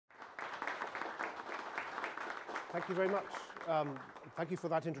Thank you very much. Thank you for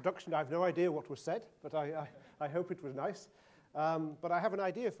that introduction. I have no idea what was said, but I hope it was nice. But I have an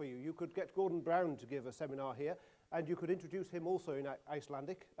idea for you. You could get Gordon Brown to give a seminar here, and you could introduce him also in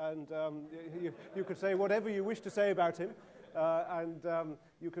Icelandic, and you could say whatever you wish to say about him, and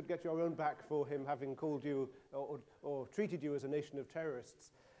you could get your own back for him having called you or treated you as a nation of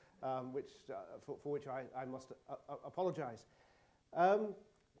terrorists, for which I must apologize.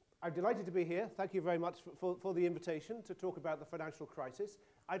 I'm delighted to be here. Thank you very much for the invitation to talk about the financial crisis.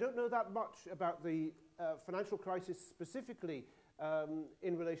 I don't know that much about the financial crisis specifically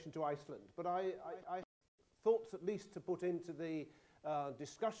in relation to Iceland, but I thought at least to put into the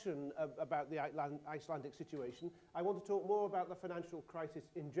discussion about the Icelandic situation, I want to talk more about the financial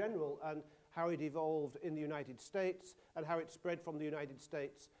crisis in general and how it evolved in the United States and how it spread from the United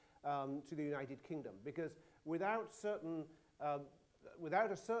States to the United Kingdom. Because without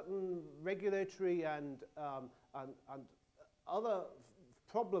a certain regulatory and other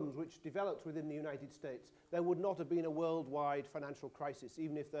problems which developed within the United States, there would not have been a worldwide financial crisis,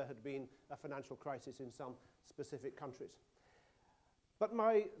 even if there had been a financial crisis in some specific countries. But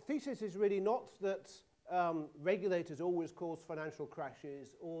my thesis is really not that regulators always cause financial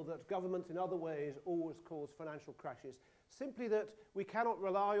crashes or that governments in other ways always cause financial crashes, simply that we cannot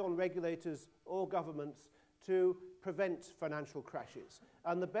rely on regulators or governments to prevent financial crashes.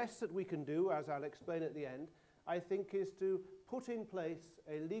 And the best that we can do, as I'll explain at the end, I think is to put in place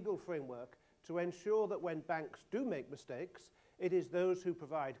a legal framework to ensure that when banks do make mistakes, it is those who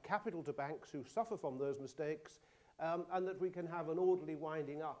provide capital to banks who suffer from those mistakes, and that we can have an orderly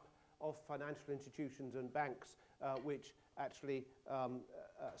winding up of financial institutions and banks which actually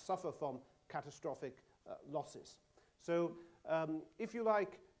suffer from catastrophic losses. So, if you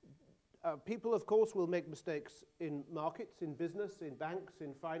like, people, of course, will make mistakes in markets, in business, in banks,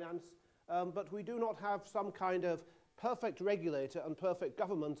 in finance, but we do not have some kind of perfect regulator and perfect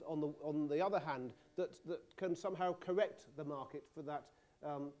government on the other hand that can somehow correct the market for that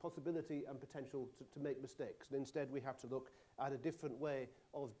possibility and potential to make mistakes. And instead, we have to look at a different way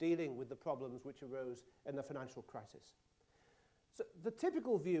of dealing with the problems which arose in the financial crisis. So the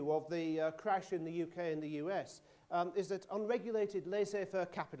typical view of the crash in the UK and the US is that unregulated laissez-faire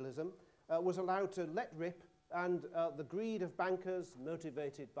capitalism was allowed to let rip, and the greed of bankers,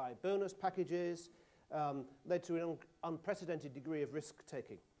 motivated by bonus packages, led to an unprecedented degree of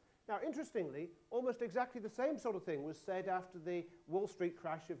risk-taking. Now, interestingly, almost exactly the same sort of thing was said after the Wall Street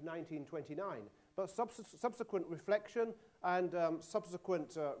crash of 1929, but subsequent reflection and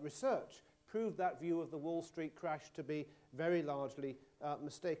subsequent research proved that view of the Wall Street crash to be very largely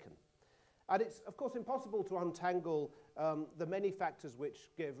mistaken. And it's, of course, impossible to untangle the many factors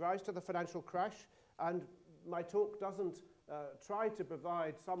which gave rise to the financial crash, and my talk doesn't try to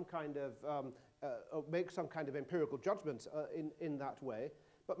provide some kind of, or make some kind of empirical judgment in that way.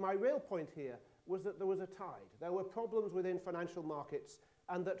 But my real point here was that there was a tide. There were problems within financial markets,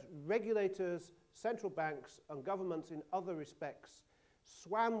 and that regulators, central banks, and governments in other respects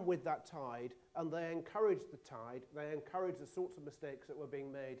swam with that tide, and they encouraged the tide. They encouraged the sorts of mistakes that were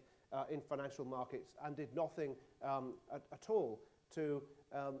being made in financial markets and did nothing at all to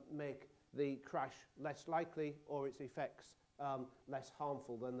make the crash less likely or its effects less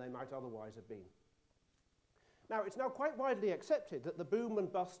harmful than they might otherwise have been. Now, it's now quite widely accepted that the boom and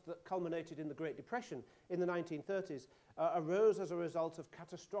bust that culminated in the Great Depression in the 1930s arose as a result of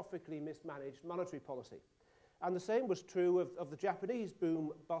catastrophically mismanaged monetary policy. And the same was true of the Japanese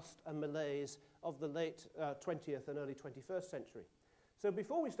boom, bust, and malaise of the late 20th and early 21st century. So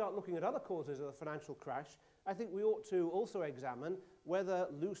before we start looking at other causes of the financial crash, I think we ought to also examine whether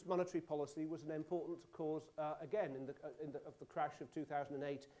loose monetary policy was an important cause, again, of the crash of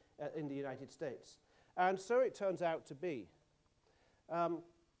 2008 in the United States. And so it turns out to be.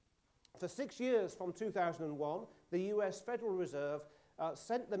 For 6 years from 2001, the US Federal Reserve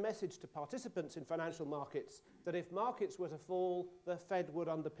sent the message to participants in financial markets that if markets were to fall, the Fed would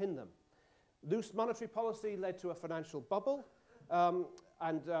underpin them. Loose monetary policy led to a financial bubble,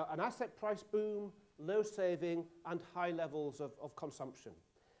 and an asset price boom, low saving, and high levels of consumption.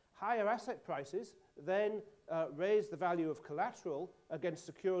 Higher asset prices then raised the value of collateral against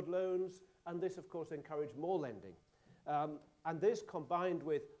secured loans, and this, of course, encouraged more lending. And this, combined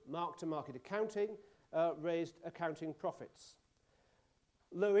with mark-to-market accounting, raised accounting profits.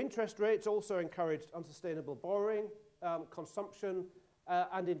 Low interest rates also encouraged unsustainable borrowing, consumption,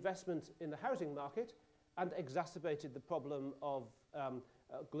 and investment in the housing market, and exacerbated the problem of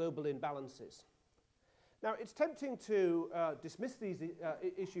global imbalances. Now, it's tempting to dismiss these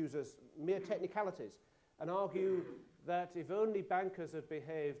issues as mere technicalities and argue that if only bankers had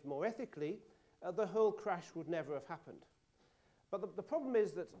behaved more ethically, the whole crash would never have happened. But the problem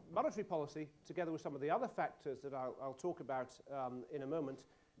is that monetary policy, together with some of the other factors that I'll talk about in a moment,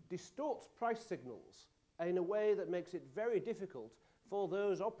 distorts price signals in a way that makes it very difficult for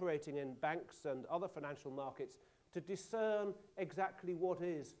those operating in banks and other financial markets to discern exactly what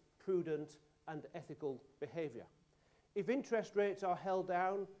is prudent and ethical behavior. If interest rates are held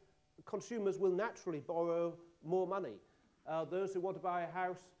down, consumers will naturally borrow more money. Those who want to buy a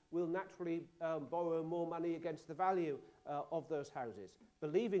house will naturally borrow more money against the value of those houses,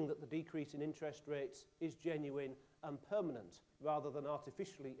 believing that the decrease in interest rates is genuine and permanent rather than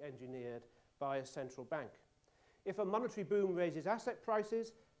artificially engineered by a central bank. If a monetary boom raises asset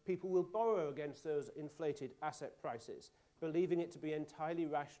prices, people will borrow against those inflated asset prices, believing it to be entirely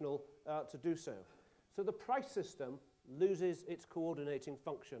rational to do so. So the price system loses its coordinating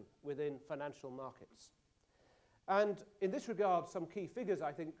function within financial markets. And in this regard, some key figures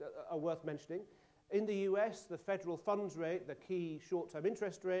I think are worth mentioning. In the US, the federal funds rate, the key short-term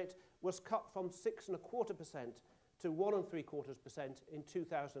interest rate, was cut from 6.25% to 1.75% in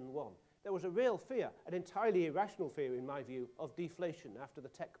 2001. There was a real fear, an entirely irrational fear in my view, of deflation after the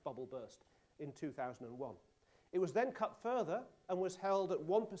tech bubble burst in 2001. It was then cut further and was held at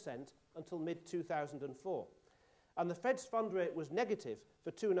 1% until mid-2004. And the Fed's fund rate was negative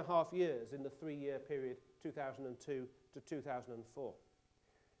for 2.5 years in the 3-year period 2002 to 2004.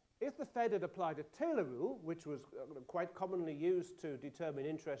 If the Fed had applied a Taylor rule, which was quite commonly used to determine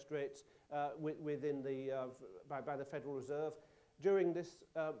interest rates within by the Federal Reserve, during this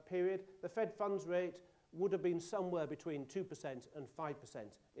period, the Fed funds rate would have been somewhere between 2% and 5%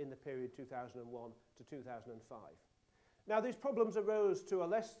 in the period 2001 to 2005. Now, these problems arose to a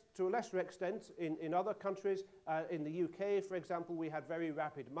lesser extent in other countries. In the UK, for example, we had very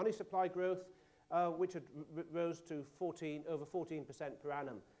rapid money supply growth, which had rose to over 14% per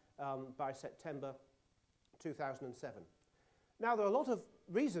annum by September 2007. Now, there are a lot of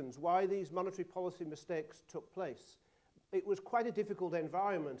reasons why these monetary policy mistakes took place. It was quite a difficult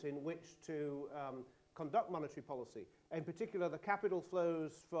environment in which to conduct monetary policy. In particular, the capital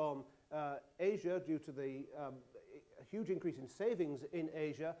flows from Asia, due to the huge increase in savings in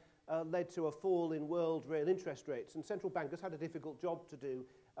Asia, led to a fall in world real interest rates. And central bankers had a difficult job to do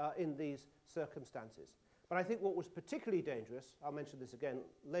in these circumstances. But I think what was particularly dangerous, I'll mention this again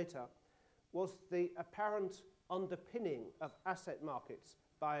later, was the apparent underpinning of asset markets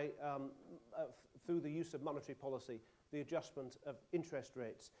by, through the use of monetary policy, the adjustment of interest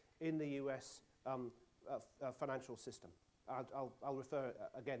rates in the US financial system. I'll refer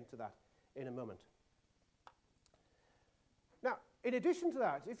again to that in a moment. Now, in addition to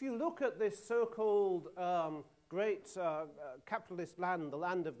that, if you look at this so-called great capitalist land, the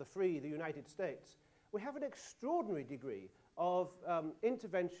land of the free, the United States, we have an extraordinary degree of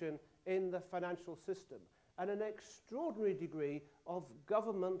intervention in the financial system and an extraordinary degree of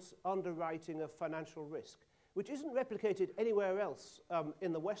government underwriting of financial risk, which isn't replicated anywhere else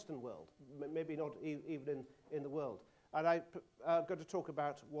in the Western world, maybe not even in the world. And I'm going to talk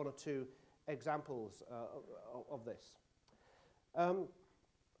about one or two examples of this.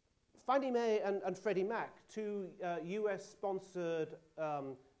 Fannie Mae and Freddie Mac, two US-sponsored,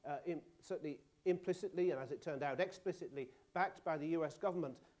 certainly implicitly and as it turned out explicitly, backed by the US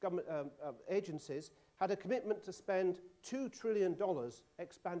government agencies, had a commitment to spend $2 trillion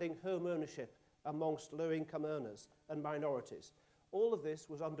expanding home ownership amongst low-income earners and minorities. All of this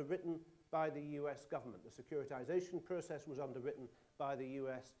was underwritten by the US government. The securitization process was underwritten by the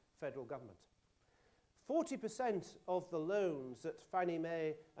US federal government. 40% of the loans that Fannie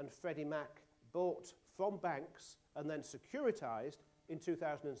Mae and Freddie Mac bought from banks and then securitized in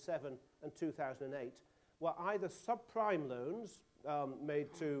 2007 and 2008 were either subprime loans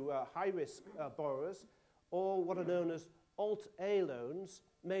made to high-risk borrowers or what are known as Alt-A loans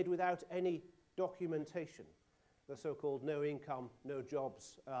made without any documentation, the so-called no-income,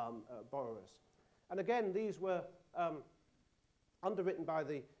 no-jobs borrowers. And again, these were underwritten by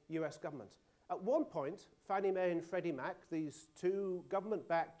the US government. At one point, Fannie Mae and Freddie Mac, these two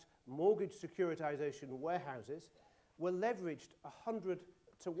government-backed mortgage securitization warehouses, were leveraged 100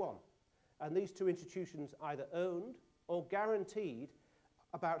 to 1. And these two institutions either owned or guaranteed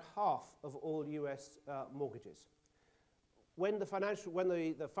about half of all US mortgages. When the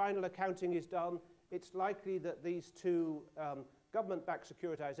final accounting is done, it's likely that these two government-backed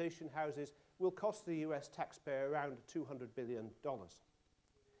securitization houses will cost the US taxpayer around $200 billion.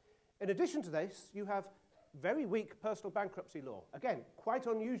 In addition to this, you have very weak personal bankruptcy law. Again, quite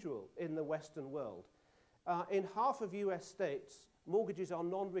unusual in the Western world. In half of US states, mortgages are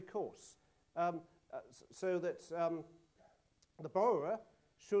non-recourse, so that the borrower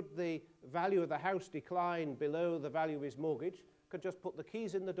should the value of the house decline below the value of his mortgage, could just put the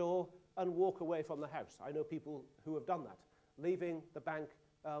keys in the door and walk away from the house. I know people who have done that, leaving the bank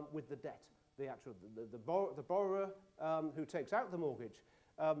with the debt. The borrower who takes out the mortgage,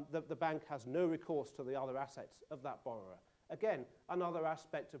 the bank has no recourse to the other assets of that borrower. Again, another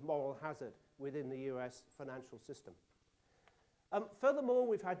aspect of moral hazard within the US financial system. Furthermore,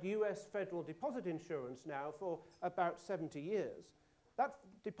 we've had US federal deposit insurance now for about 70 years. That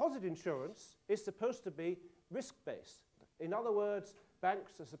deposit insurance is supposed to be risk-based. In other words,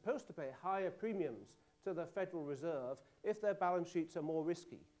 banks are supposed to pay higher premiums to the Federal Reserve if their balance sheets are more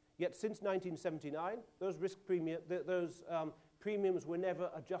risky. Yet since 1979, those premiums were never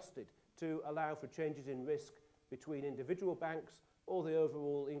adjusted to allow for changes in risk between individual banks or the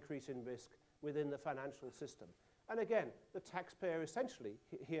overall increase in risk within the financial system. And again, the taxpayer essentially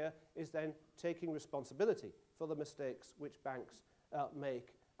here is then taking responsibility for the mistakes which banks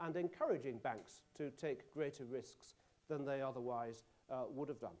make and encouraging banks to take greater risks than they otherwise would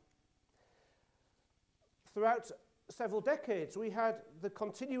have done. Throughout several decades, we had the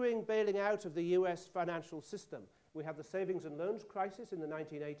continuing bailing out of the US financial system. We had the savings and loans crisis in the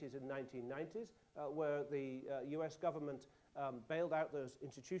 1980s and 1990s, where the US government bailed out those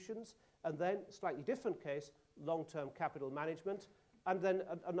institutions, and then, slightly different case, long-term capital management, and then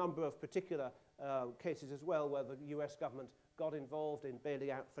a number of particular cases as well where the US government got involved in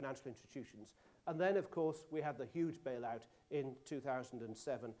bailing out financial institutions. And then, of course, we had the huge bailout in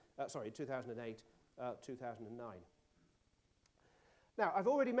 2008, 2009. Now, I've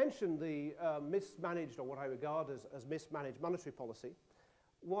already mentioned the mismanaged, or what I regard as mismanaged monetary policy.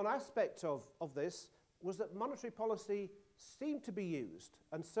 One aspect of this was that monetary policy seemed to be used,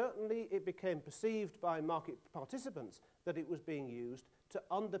 and certainly it became perceived by market participants that it was being used to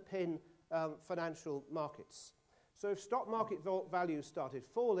underpin financial markets. So if stock market values started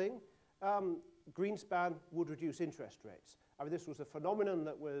falling, Greenspan would reduce interest rates. I mean, this was a phenomenon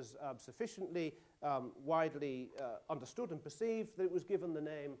that was sufficiently widely understood and perceived that it was given the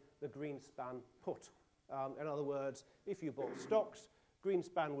name the Greenspan put. In other words, if you bought stocks,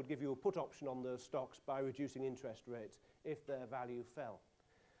 Greenspan would give you a put option on those stocks by reducing interest rates if their value fell.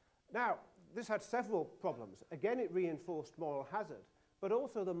 Now, this had several problems. Again, it reinforced moral hazard, but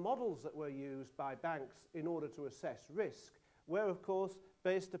also the models that were used by banks in order to assess risk were, of course,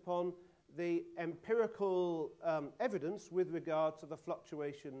 based upon the empirical evidence with regard to the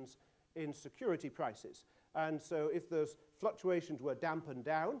fluctuations in security prices. And so if those fluctuations were dampened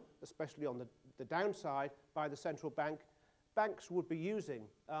down, especially on the downside by the central bank, banks would be using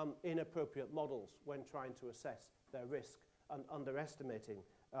inappropriate models when trying to assess their risk and underestimating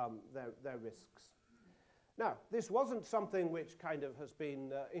their risks. Now, this wasn't something which kind of has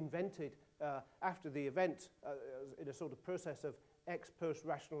been invented after the event in a sort of process of ex-post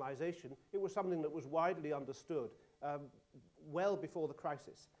rationalization. It was something that was widely understood well before the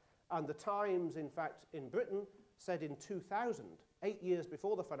crisis. And the Times, in fact, in Britain, said in 2000, 8 years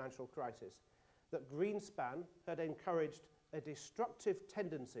before the financial crisis, that Greenspan had encouraged a destructive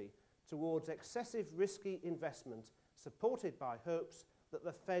tendency towards excessive risky investment supported by hopes that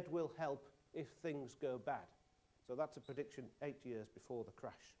the Fed will help if things go bad. So that's a prediction 8 years before the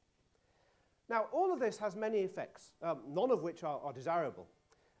crash. Now, all of this has many effects, none of which are desirable.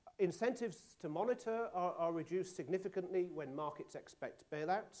 Incentives to monitor are reduced significantly when markets expect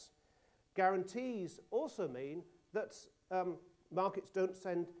bailouts. Guarantees also mean that markets don't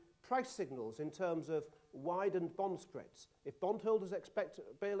send price signals in terms of widened bond spreads. If bondholders expect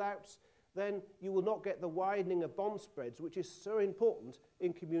bailouts, then you will not get the widening of bond spreads, which is so important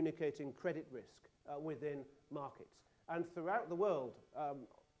in communicating credit risk within markets. And throughout the world,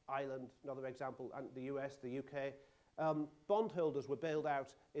 Ireland, another example, and the US, the UK, bondholders were bailed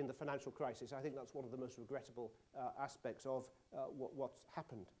out in the financial crisis. I think that's one of the most regrettable aspects of what's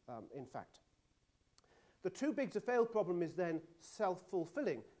happened, in fact. The too big to fail problem is then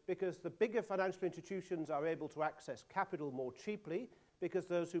self-fulfilling, because the bigger financial institutions are able to access capital more cheaply, because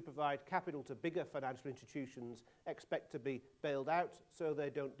those who provide capital to bigger financial institutions expect to be bailed out, so they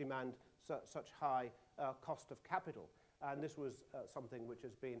don't demand such high cost of capital. And this was something which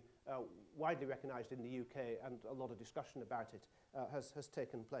has been widely recognized in the UK, and a lot of discussion about it has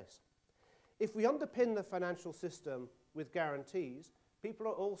taken place. If we underpin the financial system with guarantees, people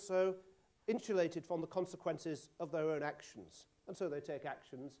are also insulated from the consequences of their own actions. And so they take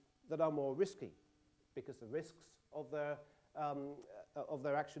actions that are more risky, because the risks of their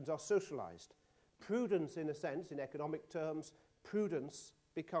actions are socialized. Prudence, in a sense, in economic terms, prudence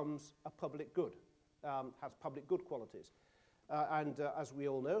becomes a public good. Has public good qualities. And as we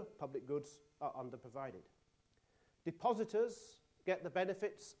all know, public goods are underprovided. Depositors get the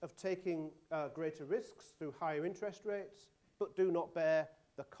benefits of taking greater risks through higher interest rates, but do not bear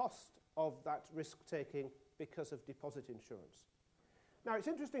the cost of that risk-taking because of deposit insurance. Now, it's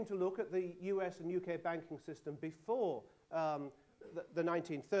interesting to look at the US and UK banking system before the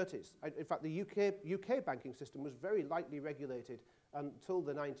 1930s. In fact, the UK banking system was very lightly regulated until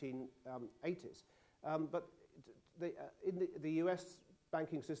the 1980s. But the US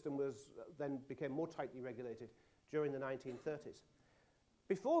banking system then became more tightly regulated during the 1930s.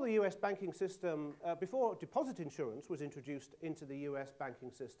 Before the US banking system, before deposit insurance was introduced into the US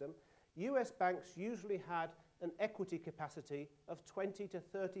banking system, US banks usually had an equity capacity of 20 to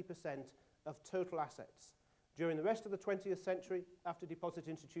 30% of total assets. During the rest of the 20th century, after deposit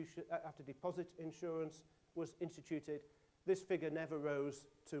insurance was instituted, this figure never rose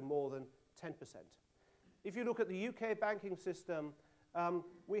to more than 10%. If you look at the UK banking system,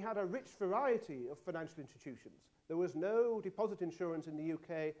 we had a rich variety of financial institutions. There was no deposit insurance in the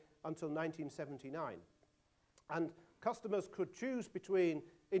UK until 1979. And customers could choose between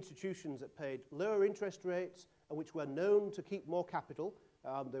institutions that paid lower interest rates and which were known to keep more capital.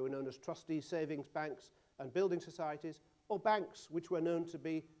 They were known as trustee savings banks and building societies, or banks which were known to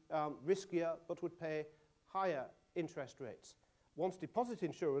be riskier but would pay higher interest rates. Once deposit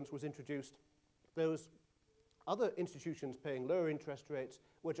insurance was introduced, those other institutions paying lower interest rates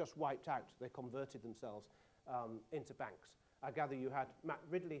were just wiped out. They converted themselves into banks. I gather you had Matt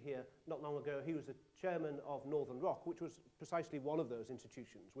Ridley here not long ago. He was the chairman of Northern Rock, which was precisely one of those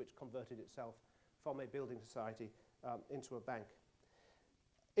institutions which converted itself from a building society into a bank.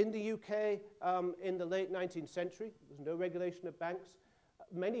 In the UK, in the late 19th century, there was no regulation of banks.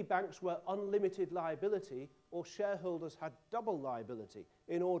 Many banks were unlimited liability, or shareholders had double liability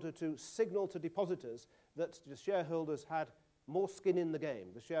in order to signal to depositors that the shareholders had more skin in the game.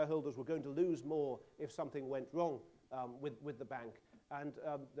 The shareholders were going to lose more if something went wrong with the bank. And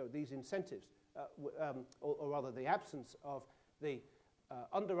these incentives, or rather the absence of the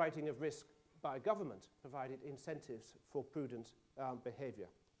underwriting of risk by government, provided incentives for prudent behaviour.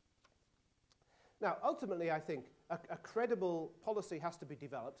 Now, ultimately, I think a credible policy has to be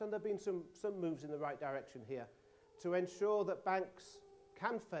developed, and there have been some moves in the right direction here to ensure that banks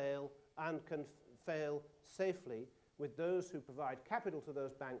can fail and can fail safely, with those who provide capital to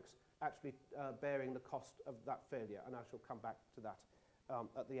those banks actually bearing the cost of that failure. And I shall come back to that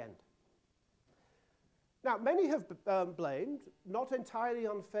at the end. Now, many have blamed, not entirely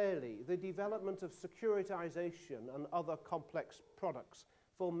unfairly, the development of securitization and other complex products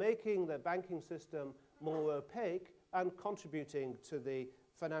for making the banking system more opaque and contributing to the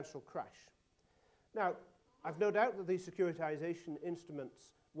financial crash. Now, I've no doubt that these securitization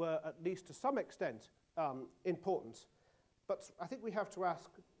instruments were, at least to some extent, important, but I think we have to ask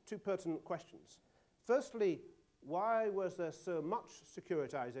two pertinent questions. Firstly, why was there so much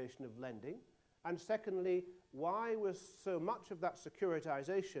securitization of lending? And secondly, why was so much of that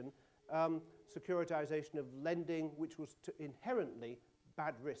securitization of lending which was inherently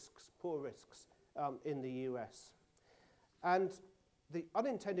bad risks, poor risks in the US? And the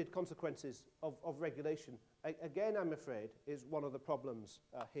unintended consequences of regulation, again, I'm afraid, is one of the problems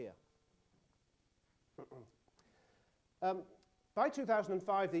here. By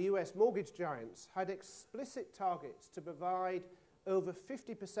 2005, the US mortgage giants had explicit targets to provide over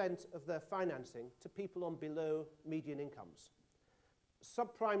 50% of their financing to people on below median incomes.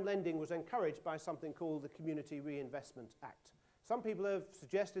 Subprime lending was encouraged by something called the Community Reinvestment Act. Some people have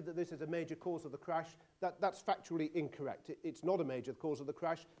suggested that this is a major cause of the crash. That's factually incorrect. It's not a major cause of the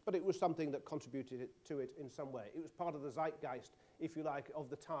crash, but it was something that contributed to it in some way. It was part of the zeitgeist, if you like,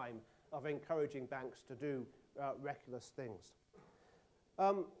 of the time of encouraging banks to do reckless things.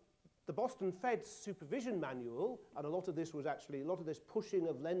 The Boston Fed's supervision manual, and a lot of this pushing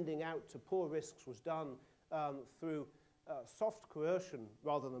of lending out to poor risks was done through soft coercion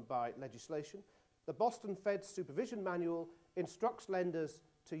rather than by legislation. The Boston Fed's supervision manual instructs lenders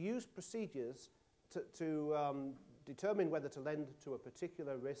to use procedures to determine whether to lend to a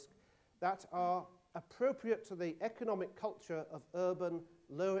particular risk that are appropriate to the economic culture of urban,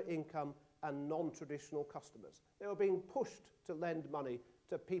 lower income and non-traditional customers. They were being pushed to lend money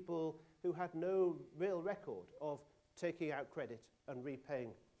to people who had no real record of taking out credit and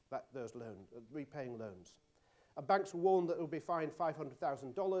repaying loans. And banks were warned that they would be fined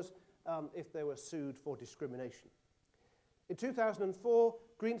 $500,000 if they were sued for discrimination. In 2004,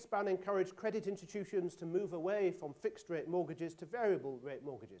 Greenspan encouraged credit institutions to move away from fixed-rate mortgages to variable-rate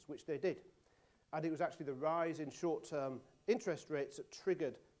mortgages, which they did. And it was actually the rise in short-term interest rates that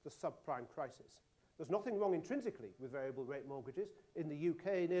triggered the subprime crisis. There's nothing wrong intrinsically with variable-rate mortgages. In the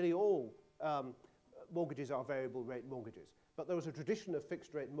UK, nearly all mortgages are variable-rate mortgages. But there was a tradition of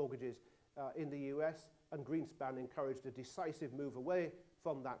fixed-rate mortgages in the US, and Greenspan encouraged a decisive move away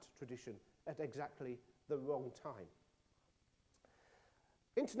from that tradition at exactly the wrong time.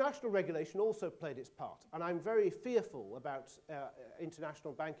 International regulation also played its part, and I'm very fearful about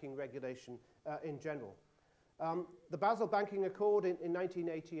international banking regulation in general. The Basel Banking Accord in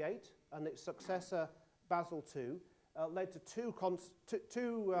 1988 and its successor Basel II led to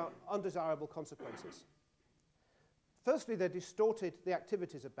two undesirable consequences. Firstly, they distorted the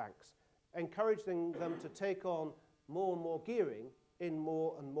activities of banks, encouraging them to take on more and more gearing in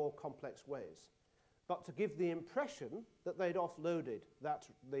more and more complex ways, but to give the impression that they'd offloaded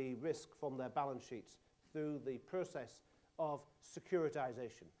the risk from their balance sheets through the process of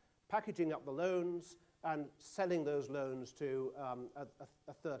securitization, packaging up the loans and selling those loans to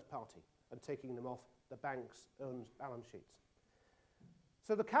a third party and taking them off the bank's own balance sheets.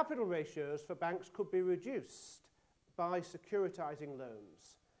 So the capital ratios for banks could be reduced by securitizing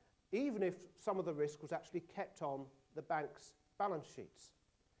loans, even if some of the risk was actually kept on the bank's balance sheets.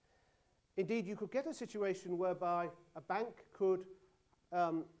 Indeed, you could get a situation whereby a bank could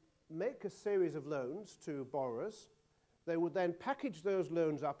make a series of loans to borrowers. They would then package those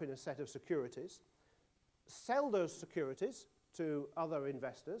loans up in a set of securities, sell those securities to other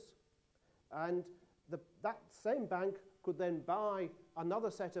investors, and that same bank could then buy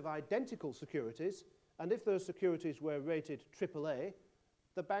another set of identical securities, and if those securities were rated AAA,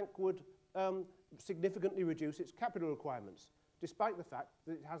 the bank would significantly reduce its capital requirements, despite the fact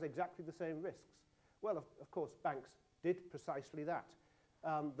that it has exactly the same risks. Well, of course, banks did precisely that.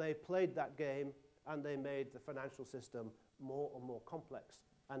 They played that game, and they made the financial system more and more complex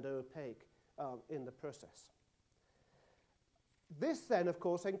and opaque in the process. This then, of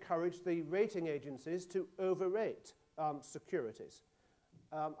course, encouraged the rating agencies to overrate securities.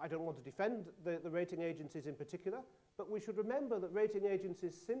 I don't want to defend the rating agencies in particular, but we should remember that rating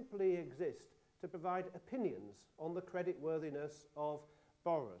agencies simply exist to provide opinions on the creditworthiness of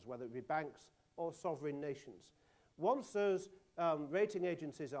borrowers, whether it be banks or sovereign nations. Once those rating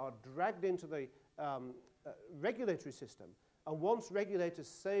agencies are dragged into the regulatory system, and once regulators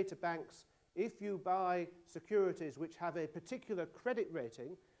say to banks, if you buy securities which have a particular credit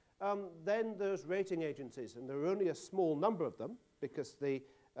rating, then those rating agencies, and there are only a small number of them because the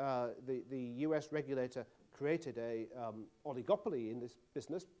US regulator created a oligopoly in this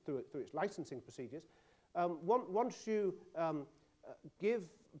business through its licensing procedures. Once you give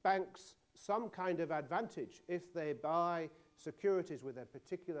banks some kind of advantage if they buy securities with a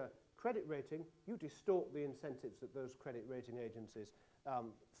particular credit rating, you distort the incentives that those credit rating agencies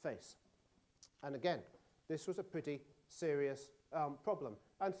face. And again, this was a pretty serious problem,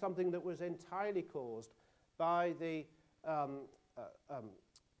 and something that was entirely caused by the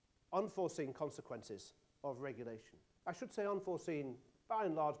unforeseen consequences of regulation. I should say unforeseen by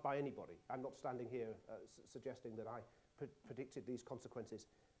and large by anybody. I'm not standing here suggesting that I predicted these consequences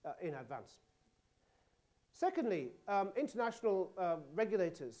in advance. Secondly, international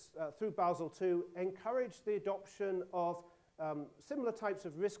regulators through Basel II encouraged the adoption of similar types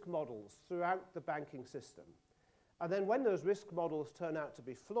of risk models throughout the banking system. And then when those risk models turn out to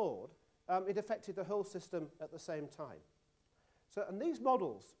be flawed, it affected the whole system at the same time. So, and these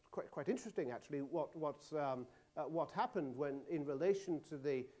models, quite interesting actually, what happened when in relation to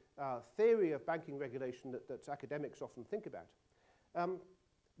the theory of banking regulation that academics often think about.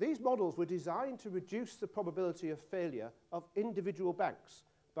 These models were designed to reduce the probability of failure of individual banks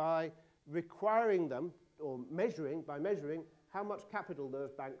by requiring them, or measuring how much capital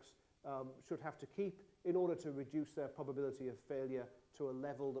those banks should have to keep in order to reduce their probability of failure to a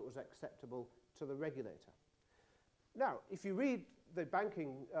level that was acceptable to the regulator. Now, if you read the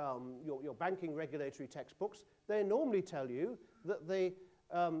banking, your banking regulatory textbooks, they normally tell you that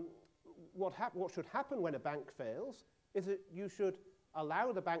what should happen when a bank fails is that you should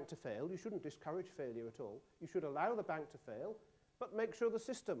allow the bank to fail. You shouldn't discourage failure at all. You should allow the bank to fail, but make sure the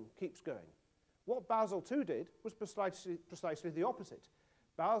system keeps going. What Basel II did was precisely the opposite.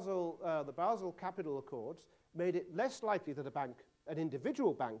 The Basel Capital Accords made it less likely that an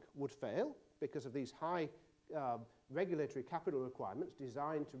individual bank would fail because of these high regulatory capital requirements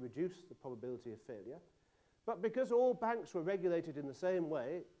designed to reduce the probability of failure. But because all banks were regulated in the same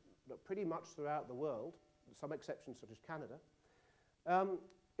way, pretty much throughout the world, with some exceptions such as Canada,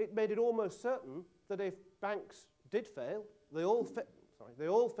 it made it almost certain that if banks did fail, they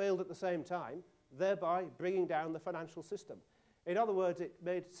all failed at the same time, thereby bringing down the financial system. In other words, it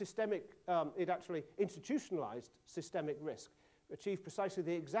made it actually institutionalized systemic risk, achieved precisely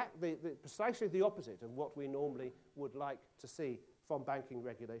precisely the opposite of what we normally would like to see from banking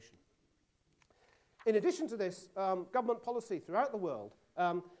regulation. In addition to this, government policy throughout the world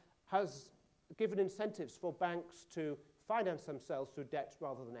has given incentives for banks to finance themselves through debt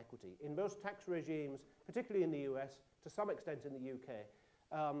rather than equity. In most tax regimes, particularly in the US, to some extent in the UK,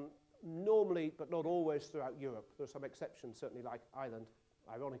 normally, but not always throughout Europe. There are some exceptions, certainly like Ireland,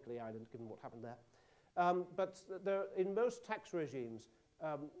 ironically Ireland, given what happened there. But in most tax regimes,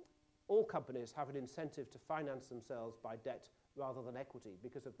 all companies have an incentive to finance themselves by debt rather than equity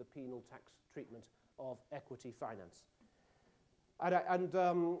because of the penal tax treatment of equity finance. And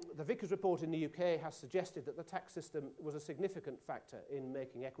the Vickers report in the UK has suggested that the tax system was a significant factor in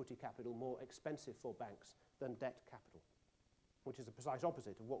making equity capital more expensive for banks than debt capital, which is the precise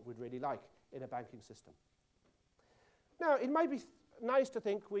opposite of what we'd really like in a banking system. Now, it might be nice to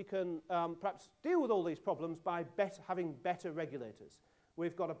think we can perhaps deal with all these problems by having better regulators.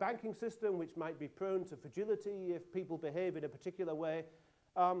 We've got a banking system which might be prone to fragility if people behave in a particular way.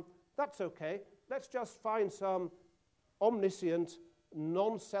 That's okay. Let's just find some omniscient,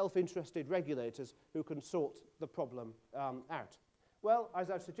 non-self-interested regulators who can sort the problem out. Well, as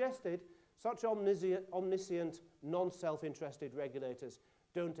I've suggested, such omniscient, non-self-interested regulators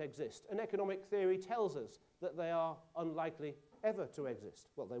don't exist. And economic theory tells us that they are unlikely ever to exist.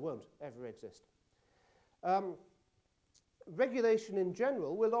 Well, they won't ever exist. Regulation in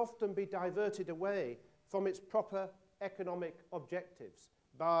general will often be diverted away from its proper economic objectives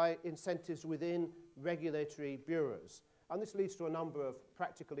by incentives within regulatory bureaus. And this leads to a number of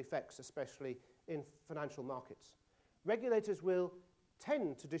practical effects, especially in financial markets. Regulators will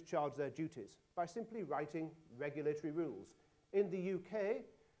tend to discharge their duties by simply writing regulatory rules. In the UK,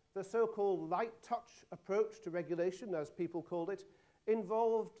 the so-called light touch approach to regulation, as people called it,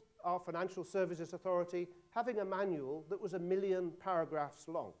 involved our Financial Services Authority having a manual that was 1 million paragraphs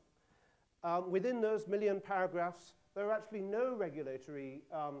long. Within those 1 million paragraphs, there are actually no regulatory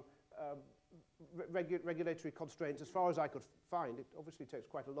constraints as far as I could find. It obviously takes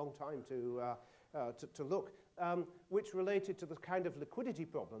quite a long time to look, which related to the kind of liquidity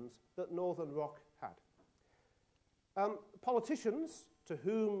problems that Northern Rock had. Politicians, to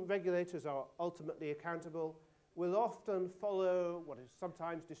whom regulators are ultimately accountable, will often follow what is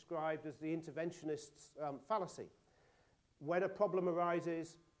sometimes described as the interventionist's fallacy. When a problem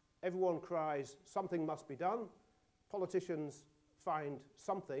arises, everyone cries, something must be done. Politicians find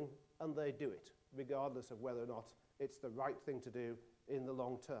something and they do it, regardless of whether or not it's the right thing to do in the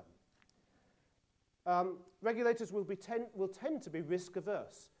long term. Regulators will tend to be risk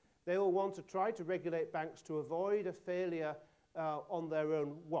averse. They will want to try to regulate banks to avoid a failure on their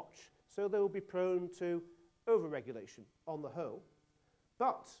own watch. So they will be prone to over-regulation on the whole.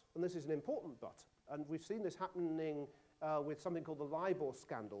 But, and this is an important but, and we've seen this happening with something called the LIBOR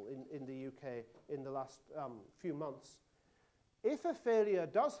scandal in the UK in the last few months. If a failure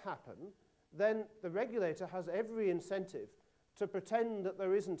does happen, then the regulator has every incentive to pretend that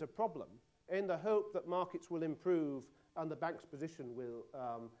there isn't a problem in the hope that markets will improve and the bank's position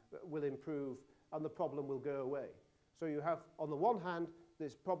will improve and the problem will go away. So you have, on the one hand,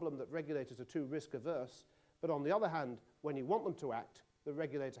 this problem that regulators are too risk averse, but on the other hand, when you want them to act, the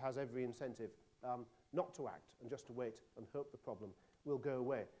regulator has every incentive not to act and just to wait and hope the problem will go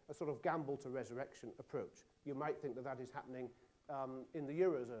away. A sort of gamble to resurrection approach. You might think that that is happening in the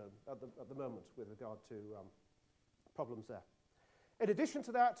Eurozone at the moment with regard to problems there. In addition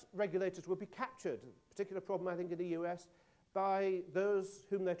to that, regulators will be captured, a particular problem I think in the US, by those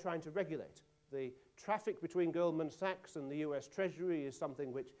whom they're trying to regulate. The traffic between Goldman Sachs and the US Treasury is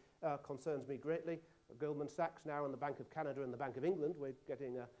something which concerns me greatly. Goldman Sachs now in the Bank of Canada and the Bank of England. We're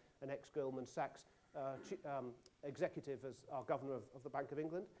getting an ex-Goldman Sachs executive as our governor of the Bank of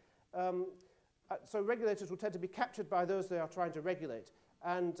England. So regulators will tend to be captured by those they are trying to regulate.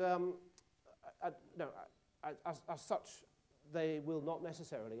 And as such, they will not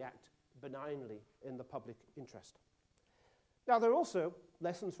necessarily act benignly in the public interest. Now, there are also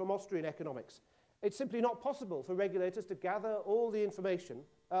lessons from Austrian economics. It's simply not possible for regulators to gather all the information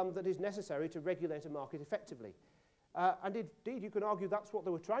that is necessary to regulate a market effectively. And indeed, you can argue that's what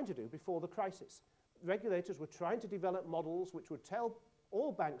they were trying to do before the crisis. Regulators were trying to develop models which would tell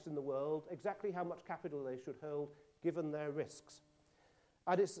all banks in the world exactly how much capital they should hold given their risks.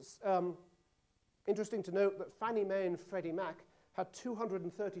 And it's interesting to note that Fannie Mae and Freddie Mac had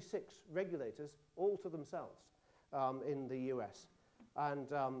 236 regulators all to themselves in the US.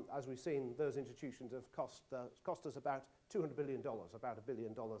 And as we've seen, those institutions have cost us about $200 billion, about $1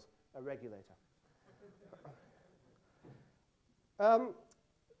 billion a regulator.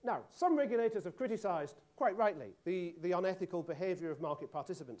 Now, some regulators have criticized, quite rightly, the unethical behavior of market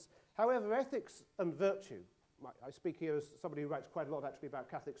participants. However, ethics and virtue, I speak here as somebody who writes quite a lot actually about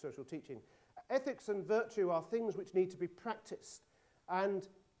Catholic social teaching, ethics and virtue are things which need to be practiced, and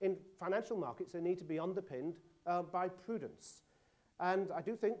in financial markets they need to be underpinned by prudence. And I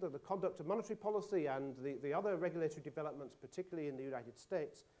do think that the conduct of monetary policy and the other regulatory developments, particularly in the United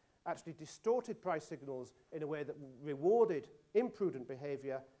States, actually distorted price signals in a way that rewarded imprudent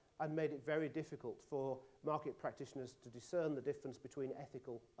behavior and made it very difficult for market practitioners to discern the difference between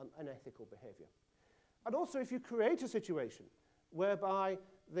ethical and unethical behavior. And also, if you create a situation whereby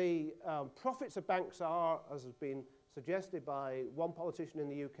the profits of banks are, as has been suggested by one politician in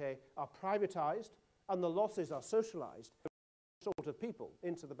the UK, are privatized and the losses are socialized, sort of people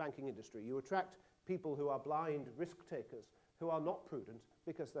into the banking industry. You attract people who are blind risk takers, who are not prudent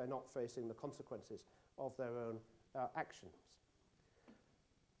because they're not facing the consequences of their own actions.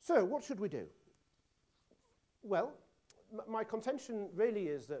 So, what should we do? Well, my contention really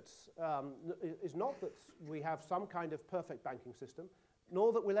is that is not that we have some kind of perfect banking system,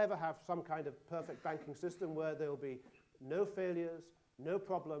 nor that we'll ever have some kind of perfect banking system where there will be no failures, no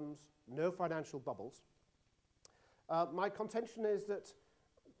problems, no financial bubbles. My contention is that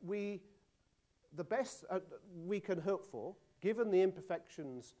the best we can hope for, given the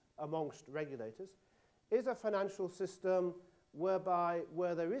imperfections amongst regulators, is a financial system whereby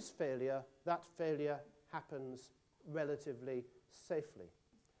where there is failure, that failure happens relatively safely.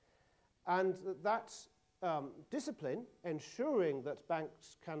 And that discipline, ensuring that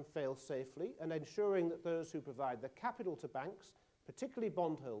banks can fail safely and ensuring that those who provide the capital to banks, particularly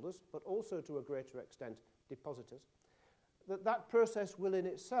bondholders, but also to a greater extent depositors, that process will in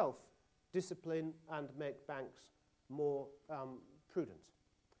itself discipline and make banks more prudent.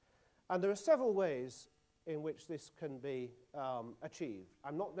 And there are several ways in which this can be achieved.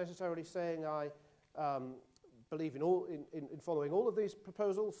 I'm not necessarily saying I believe in following all of these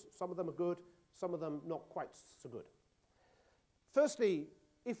proposals. Some of them are good, some of them not quite so good. Firstly,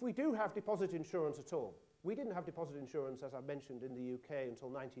 if we do have deposit insurance at all, we didn't have deposit insurance, as I mentioned, in the UK until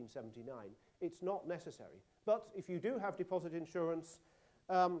 1979. It's not necessary. But if you do have deposit insurance,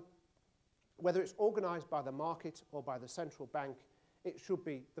 whether it's organized by the market or by the central bank, it should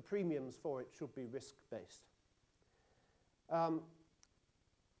be, the premiums for it should be risk-based.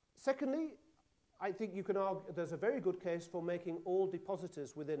 Secondly, I think you can argue there's a very good case for making all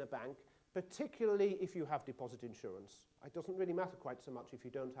depositors within a bank, particularly if you have deposit insurance. It doesn't really matter quite so much if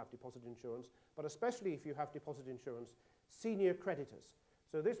you don't have deposit insurance, but especially if you have deposit insurance, senior creditors.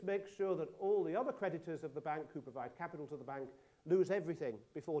 So this makes sure that all the other creditors of the bank who provide capital to the bank lose everything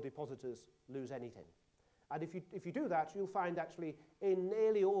before depositors lose anything. And if you do that, you'll find actually in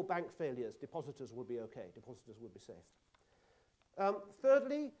nearly all bank failures, depositors will be okay, depositors will be safe.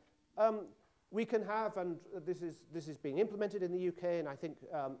 Thirdly, we can have, and this is being implemented in the UK and I think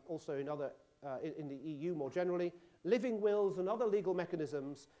also in the EU more generally, living wills and other legal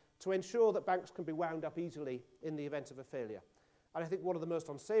mechanisms to ensure that banks can be wound up easily in the event of a failure. And I think one of the most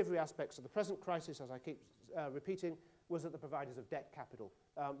unsavoury aspects of the present crisis, as I keep repeating, was that the providers of debt capital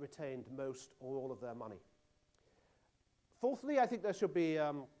retained most or all of their money. Fourthly, I think there should be,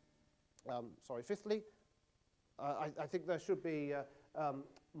 fifthly, I think there should be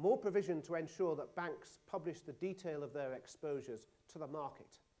more provision to ensure that banks publish the detail of their exposures to the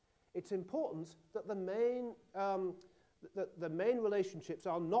market. It's important that the main relationships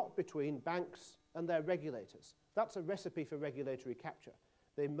are not between banks and their regulators. That's a recipe for regulatory capture.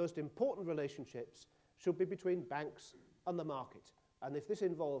 The most important relationships should be between banks and the market. And if this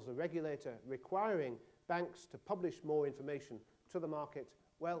involves a regulator requiring banks to publish more information to the market,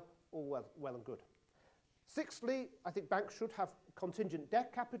 well and good. Sixthly, I think banks should have contingent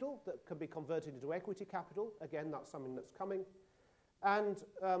debt capital that can be converted into equity capital. Again, that's something that's coming. And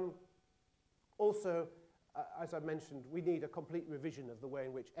also, as I mentioned, we need a complete revision of the way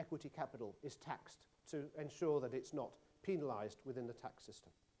in which equity capital is taxed to ensure that it's not penalized within the tax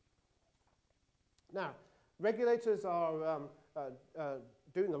system. Now, regulators are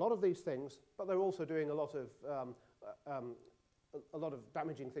doing a lot of these things, but they're also doing a lot of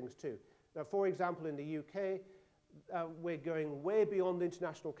damaging things too. Now, for example, in the UK, we're going way beyond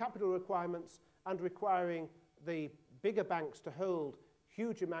international capital requirements and requiring the bigger banks to hold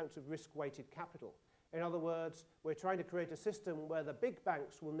huge amounts of risk-weighted capital. In other words, we're trying to create a system where the big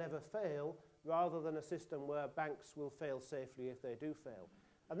banks will never fail, rather than a system where banks will fail safely if they do fail.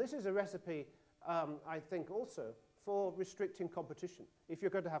 And this is a recipe, I think, also for restricting competition. If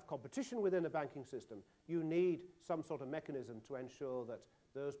you're going to have competition within a banking system, you need some sort of mechanism to ensure that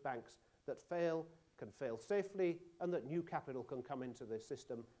those banks that fail can fail safely and that new capital can come into the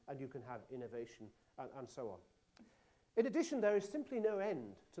system and you can have innovation and so on. In addition, there is simply no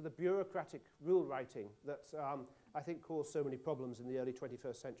end to the bureaucratic rule writing that I think caused so many problems in the early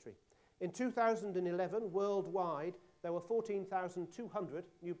 21st century. In 2011, worldwide, there were 14,200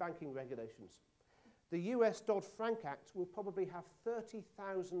 new banking regulations. The US Dodd-Frank Act will probably have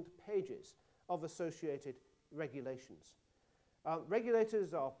 30,000 pages of associated regulations.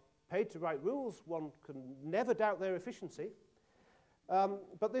 Regulators are paid to write rules. One can never doubt their efficiency.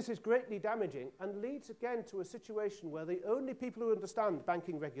 But this is greatly damaging and leads again to a situation where the only people who understand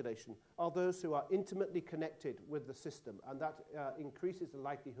banking regulation are those who are intimately connected with the system, and that increases the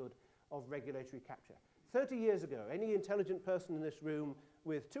likelihood of regulatory capture. 30 years ago, any intelligent person in this room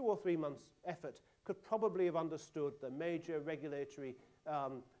with 2 or 3 months' effort could probably have understood the major regulatory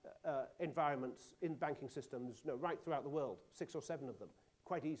environments in banking systems right throughout the world, 6 or 7 of them,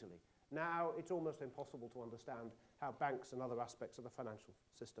 quite easily. Now it's almost impossible to understand how banks and other aspects of the financial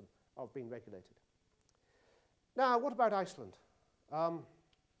system are being regulated. Now, what about Iceland?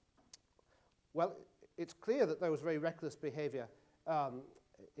 Well, it's clear that there was very reckless behavior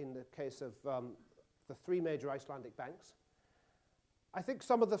in the case of the 3 major Icelandic banks. I think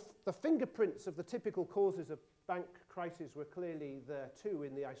some of the fingerprints of the typical causes of bank crises were clearly there too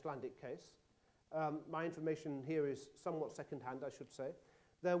in the Icelandic case. My information here is somewhat second-hand, I should say.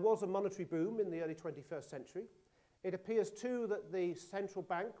 There was a monetary boom in the early 21st century. It appears too that the central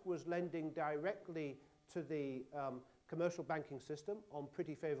bank was lending directly to the commercial banking system on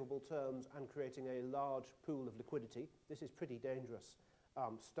pretty favorable terms and creating a large pool of liquidity. This is pretty dangerous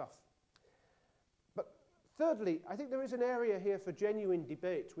stuff. But thirdly, I think there is an area here for genuine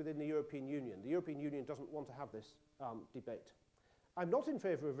debate within the European Union. The European Union doesn't want to have this debate. I'm not in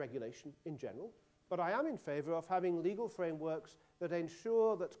favour of regulation in general, but I am in favour of having legal frameworks that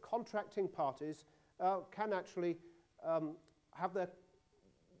ensure that contracting parties can actually have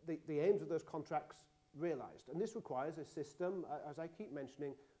the aims of those contracts realised. And this requires a system, as I keep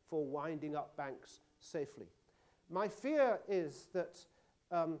mentioning, for winding up banks safely. My fear is that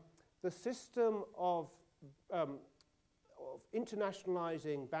the system of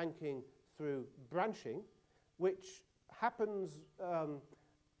internationalising banking through branching, which happens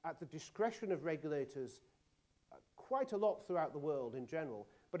at the discretion of regulators quite a lot throughout the world in general,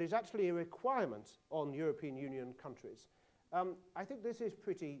 but is actually a requirement on European Union countries. I think this is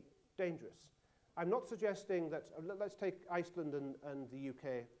pretty dangerous. I'm not suggesting that, let's take Iceland and the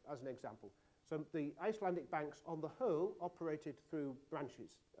UK as an example. So the Icelandic banks on the whole operated through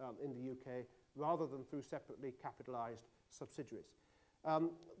branches in the UK rather than through separately capitalised subsidiaries.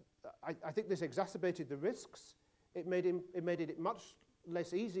 I think this exacerbated the risks. It made it much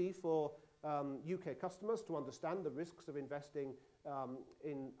less easy for UK customers to understand the risks of investing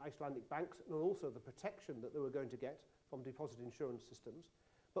in Icelandic banks and also the protection that they were going to get from deposit insurance systems.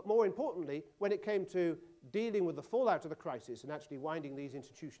 But more importantly, when it came to dealing with the fallout of the crisis and actually winding these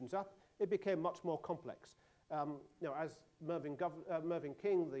institutions up, it became much more complex. As Mervyn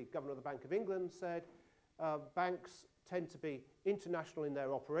King, the Governor of the Bank of England, said, banks tend to be international in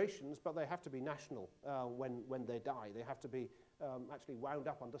their operations, but they have to be national when they die. They have to be actually wound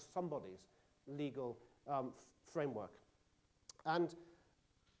up under somebody's legal framework. And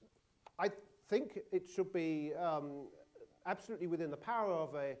I think it should be absolutely within the power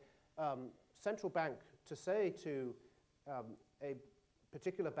of a central bank to say to a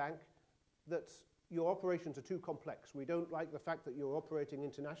particular bank that your operations are too complex. We don't like the fact that you're operating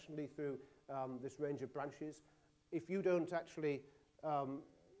internationally through this range of branches. If you don't actually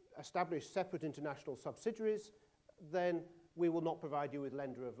establish separate international subsidiaries, then we will not provide you with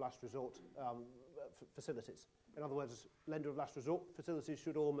lender of last resort facilities. In other words, lender of last resort facilities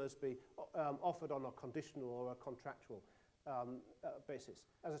should almost be offered on a conditional or a contractual basis.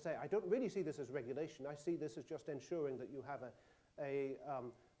 As I say, I don't really see this as regulation. I see this as just ensuring that you have a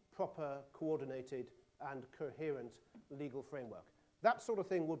proper, coordinated and coherent legal framework. That sort of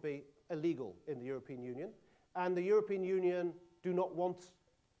thing would be illegal in the European Union, and the European Union do not want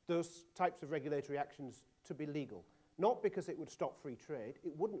those types of regulatory actions to be legal. Not because it would stop free trade.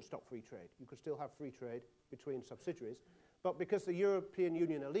 It wouldn't stop free trade. You could still have free trade between subsidiaries, but because the European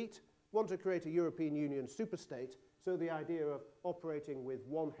Union elite want to create a European Union superstate, so the idea of operating with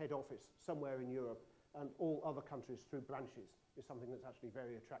one head office somewhere in Europe and all other countries through branches is something that's actually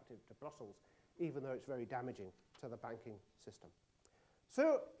very attractive to Brussels, even though it's very damaging to the banking system.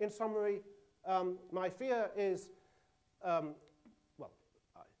 So, in summary, my fear is,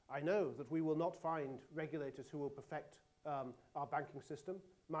 I know that we will not find regulators who will perfect our banking system.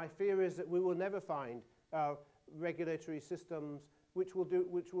 My fear is that we will never find regulatory systems which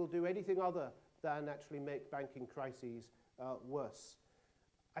will do anything other than actually make banking crises worse.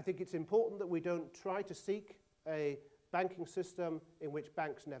 I think it's important that we don't try to seek a banking system in which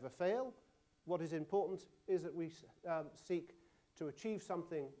banks never fail. What is important is that we seek to achieve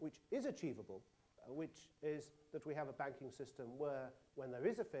something which is achievable, which is that we have a banking system where, when there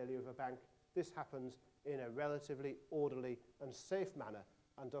is a failure of a bank, this happens in a relatively orderly and safe manner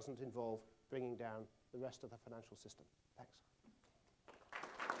and doesn't involve bringing down the rest of the financial system. Thanks.